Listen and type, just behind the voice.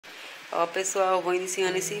Ó, pessoal, eu vou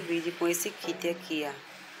iniciando esse vídeo com esse kit aqui, ó.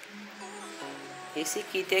 Esse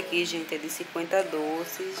kit aqui, gente, é de 50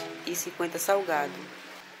 doces e 50 salgados.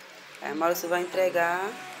 Aí a Maurício vai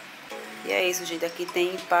entregar. E é isso, gente. Aqui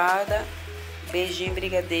tem empada, beijinho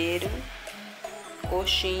brigadeiro,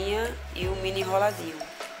 coxinha e o mini enroladinho.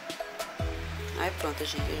 Aí pronto,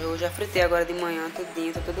 gente. Eu já fritei agora de manhã,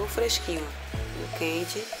 tudinho, tá tudo fresquinho, ó. Tudo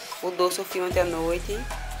quente. O doce eu fiz ontem à noite.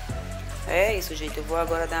 É isso, gente. Eu vou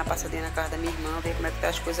agora dar uma passadinha na casa da minha irmã, ver como é que tá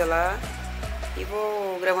as coisas lá. E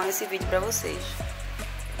vou gravando esse vídeo pra vocês.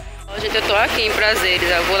 Ó, gente, eu tô aqui em Prazeres.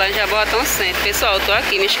 Eu vou lá em Jaboatão Centro. Pessoal, eu tô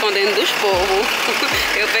aqui me escondendo dos povos.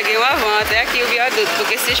 Eu peguei uma van até aqui o viaduto,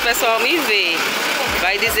 porque se o pessoal me ver,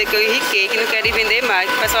 vai dizer que eu enriquei, que não querem vender mais.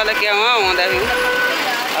 Que o pessoal daqui é uma onda, viu?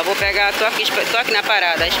 Eu vou pegar, tô aqui na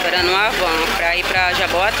parada, esperando uma van pra ir pra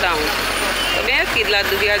Jaboatão. Tô bem aqui do lado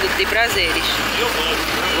do viaduto de Prazeres.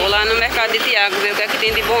 Vou lá no mercado de Tiago ver o que é que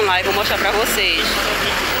tem de bom lá e vou mostrar pra vocês.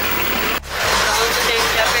 Pronto,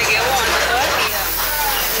 gente, já peguei o ônibus, tô aqui, ó.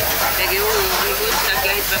 Peguei o ônibus, daqui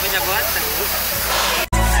a gente vai pra Jaboatão.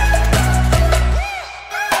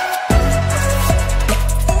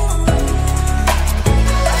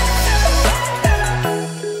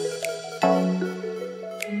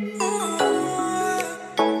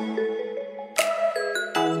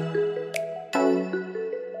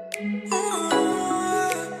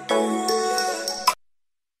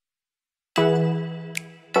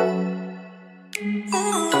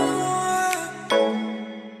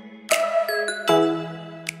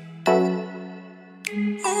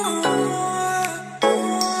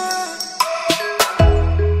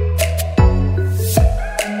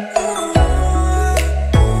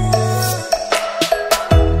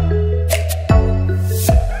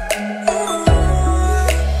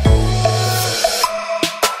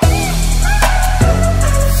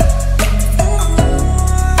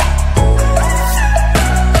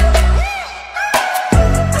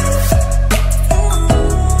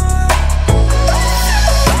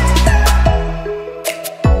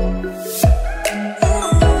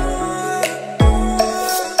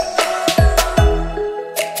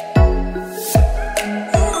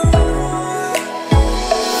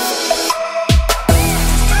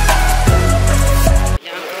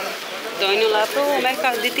 Pro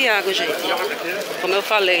mercado de Tiago, gente. Como eu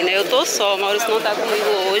falei, né? Eu tô só, o Maurício não tá comigo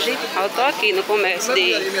hoje. Eu tô aqui no comércio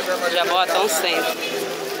de Jaboatão Centro.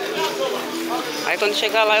 Aí quando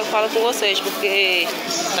chegar lá eu falo com vocês, porque...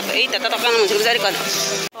 Eita, tá tocando música, misericórdia.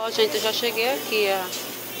 Ó, gente, eu já cheguei aqui,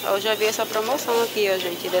 ó. Eu já vi essa promoção aqui, ó,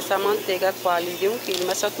 gente, dessa manteiga Qualis de 1 kg.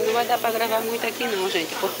 Mas só que não vai dar pra gravar muito aqui não,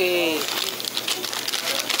 gente, porque...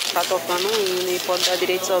 tá tocando um hino e pode dar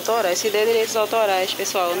direitos autorais. Se der direitos autorais,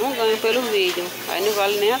 pessoal, eu não ganho pelo vídeo, aí não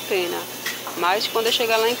vale nem a pena. Mas quando eu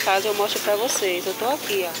chegar lá em casa eu mostro pra vocês. Eu tô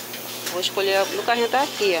aqui, ó. Vou escolher, no carrinho tá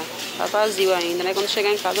aqui, ó. Tá vazio ainda, né? Quando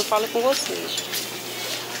chegar em casa eu falo com vocês.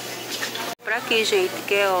 Pra aqui, gente,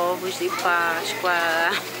 que é ovos de Páscoa.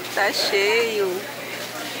 Tá cheio.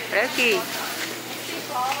 Pra aqui.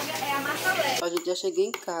 Ó, gente, já cheguei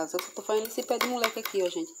em casa. Eu tô fazendo esse pé de moleque aqui, ó,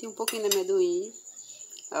 gente. Tem um pouquinho de amendoim.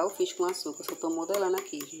 Aí eu fiz com açúcar, só tô modelando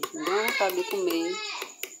aqui, gente. Me deu vontade de comer.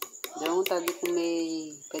 Deu vontade de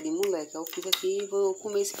comer pé de moleque. Aí eu fiz aqui, vou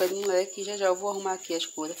comer esse pé de moleque e já eu vou arrumar aqui as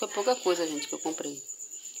coisas. Foi pouca coisa, gente, que eu comprei.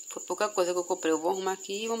 Foi pouca coisa que eu comprei. Eu vou arrumar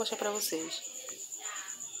aqui e vou mostrar pra vocês.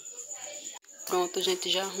 Pronto, gente,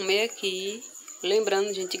 já arrumei aqui.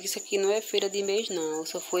 Lembrando, gente, que isso aqui não é feira de mês, não. Eu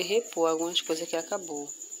só fui repor algumas coisas que acabou.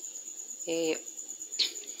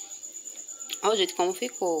 Ó, gente, como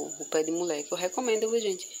ficou o pé de moleque. Eu recomendo, viu,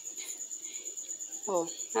 gente? Ó,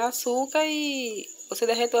 açúcar e... Você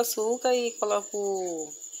derrete o açúcar e coloca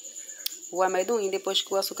o amendoim depois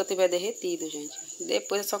que o açúcar tiver derretido, gente.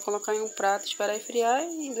 Depois é só colocar em um prato, esperar esfriar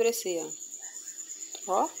e endurecer, ó.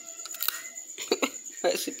 Ó.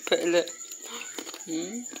 Esse pé, né?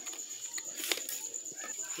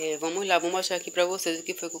 Vamos lá, vou mostrar aqui pra vocês o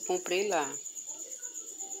que foi que eu comprei lá.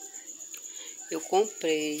 Eu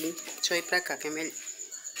comprei, deixa eu ir pra cá que é melhor.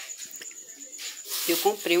 Eu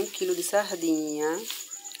comprei 1 kg de sardinha.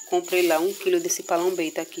 Comprei lá 1 kg desse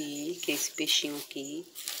palambeita aqui, que é esse peixinho aqui.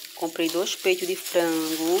 Comprei 2 peitos de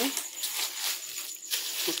frango.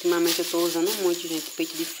 Ultimamente eu tô usando muito, gente,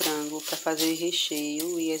 peito de frango pra fazer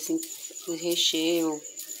recheio. E os recheios,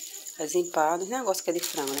 as empadas, negócio que é de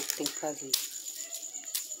frango, né, que tem que fazer.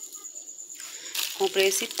 Comprei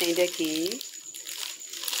esse tender aqui.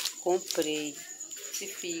 Comprei esse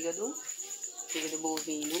fígado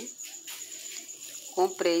bovino.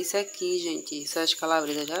 Comprei isso aqui, gente, essas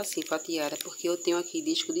calabresas já assim, fatiadas, porque eu tenho aqui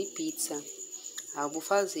disco de pizza. Aí eu vou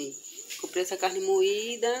fazer. Comprei essa carne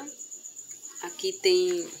moída. Aqui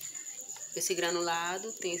tem esse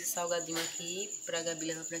granulado, tem esse salgadinho aqui pra Gabi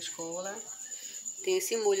levar pra escola. Tem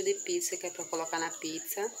esse molho de pizza que é pra colocar na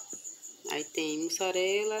pizza. Aí tem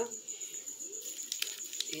mussarela,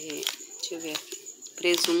 deixa eu ver aqui,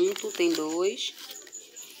 presunto, tem 2.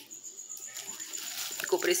 Eu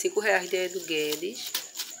comprei R$5 do Guedes.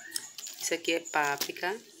 Isso aqui é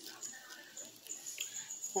páprica.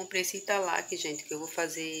 Comprei esse Italac, gente, que eu vou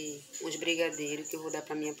fazer uns brigadeiros que eu vou dar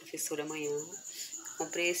pra minha professora amanhã.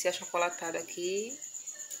 Comprei esse achocolatado aqui.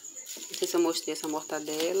 Não sei se eu mostrei essa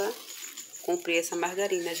mortadela. Comprei essa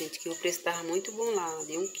margarina, gente, que o preço tava muito bom lá,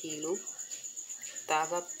 de 1 quilo.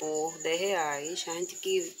 Tava por R$10. A gente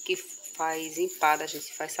que faz empada, a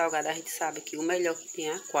gente faz salgada, a gente sabe que o melhor que tem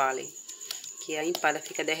é a Quali. Que a empada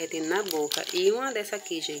fica derretendo na boca. E uma dessa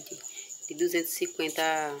aqui, gente, de 250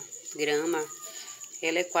 gramas,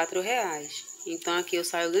 ela é R$4. Então aqui eu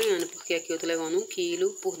saio ganhando, porque aqui eu tô levando 1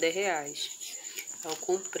 quilo por R$10. Eu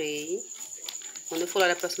comprei. Quando eu for lá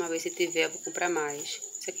da próxima vez, se tiver, eu vou comprar mais.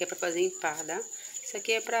 Isso aqui é pra fazer empada. Isso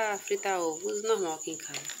aqui é pra fritar ovos, normal aqui em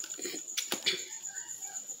casa.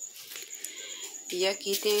 E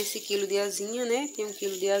aqui tem esse quilo de asinha, né? Tem 1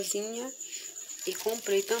 quilo de asinha. E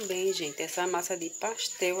comprei também, gente, essa massa de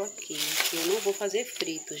pastel aqui. Que eu não vou fazer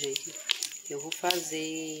frito, gente. Eu vou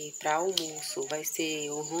fazer para almoço. Vai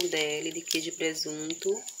ser um rondelli de queijo e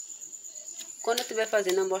presunto. Quando eu estiver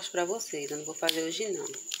fazendo, eu mostro pra vocês. Eu não vou fazer hoje, não.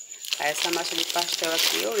 Aí essa massa de pastel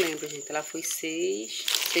aqui, eu lembro, gente. Ela foi R$6.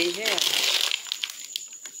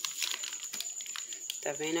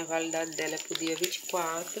 Tá vendo? A validade dela é pro dia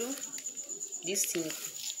 24/5.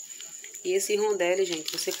 E esse rondelli,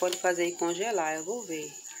 gente, você pode fazer e congelar. Eu vou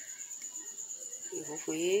ver. Eu vou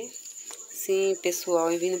ver. Sim,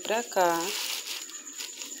 pessoal, e vindo pra cá,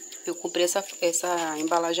 eu comprei essa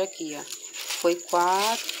embalagem aqui, ó. Foi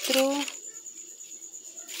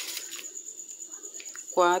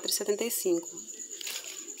R$4,75.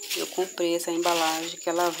 Eu comprei essa embalagem que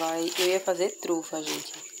ela vai... Eu ia fazer trufa,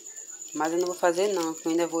 gente. Mas eu não vou fazer não, porque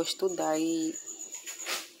eu ainda vou estudar e...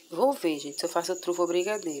 Vou ver, gente, se eu faço trufa ou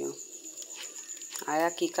brigadeiro. Aí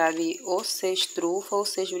aqui cabe ou 6 trufa ou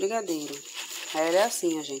 6 brigadeiro. Aí ela é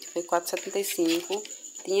assim, ó, gente. Foi R$4,75.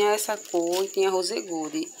 Tinha essa cor e tinha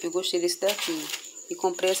rosegold. Eu gostei desse daqui. E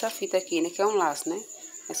comprei essa fita aqui, né? Que é um laço, né?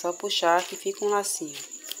 É só puxar que fica um lacinho.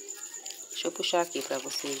 Deixa eu puxar aqui pra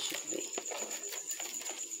vocês verem.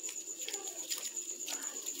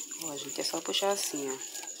 Ó, gente, é só puxar assim, ó.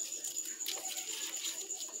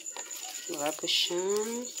 Vai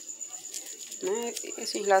puxando, né?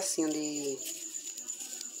 Esses lacinhos de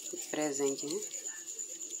presente, né?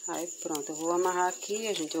 Aí pronto, eu vou amarrar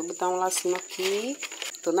aqui, gente. Eu vou botar um lacinho aqui.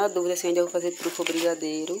 Tô na dúvida se ainda vou fazer trufa ou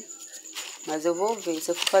brigadeiro. Mas eu vou ver.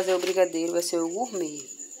 Se eu for fazer o brigadeiro, vai ser o gourmet.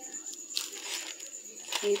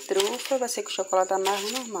 E trufa vai ser com chocolate amargo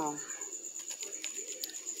normal.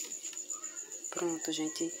 Pronto,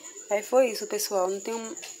 gente. Aí foi isso, pessoal. Não tenho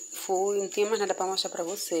mais nada pra mostrar pra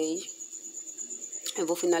vocês. Eu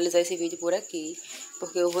vou finalizar esse vídeo por aqui.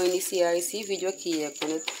 Porque eu vou iniciar esse vídeo aqui. É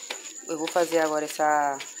quando eu vou fazer agora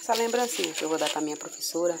essa lembrancinha que eu vou dar pra minha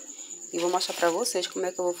professora. E vou mostrar pra vocês como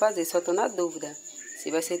é que eu vou fazer. Só tô na dúvida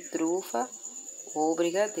se vai ser trufa ou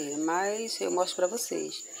brigadeiro. Mas eu mostro pra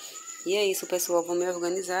vocês. E é isso, pessoal. Vou me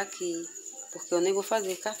organizar aqui. Porque eu nem vou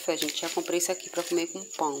fazer café, gente. Já comprei isso aqui pra comer com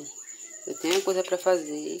pão. Eu tenho coisa pra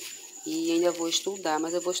fazer. E ainda vou estudar.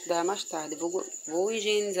 Mas eu vou estudar mais tarde. Vou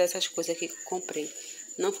higienizar essas coisas aqui que eu comprei.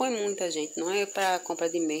 Não foi muita, gente. Não é pra compra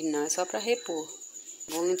de mês, não. É só pra repor.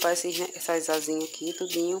 Vou limpar essas asinhas aqui,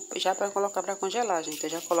 tudinho, já para colocar para congelar, gente. Eu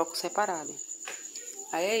já coloco separado.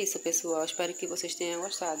 Aí é isso, pessoal. Espero que vocês tenham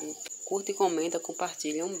gostado. Curta e comenta,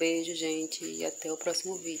 compartilha. Um beijo, gente, e até o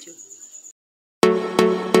próximo vídeo.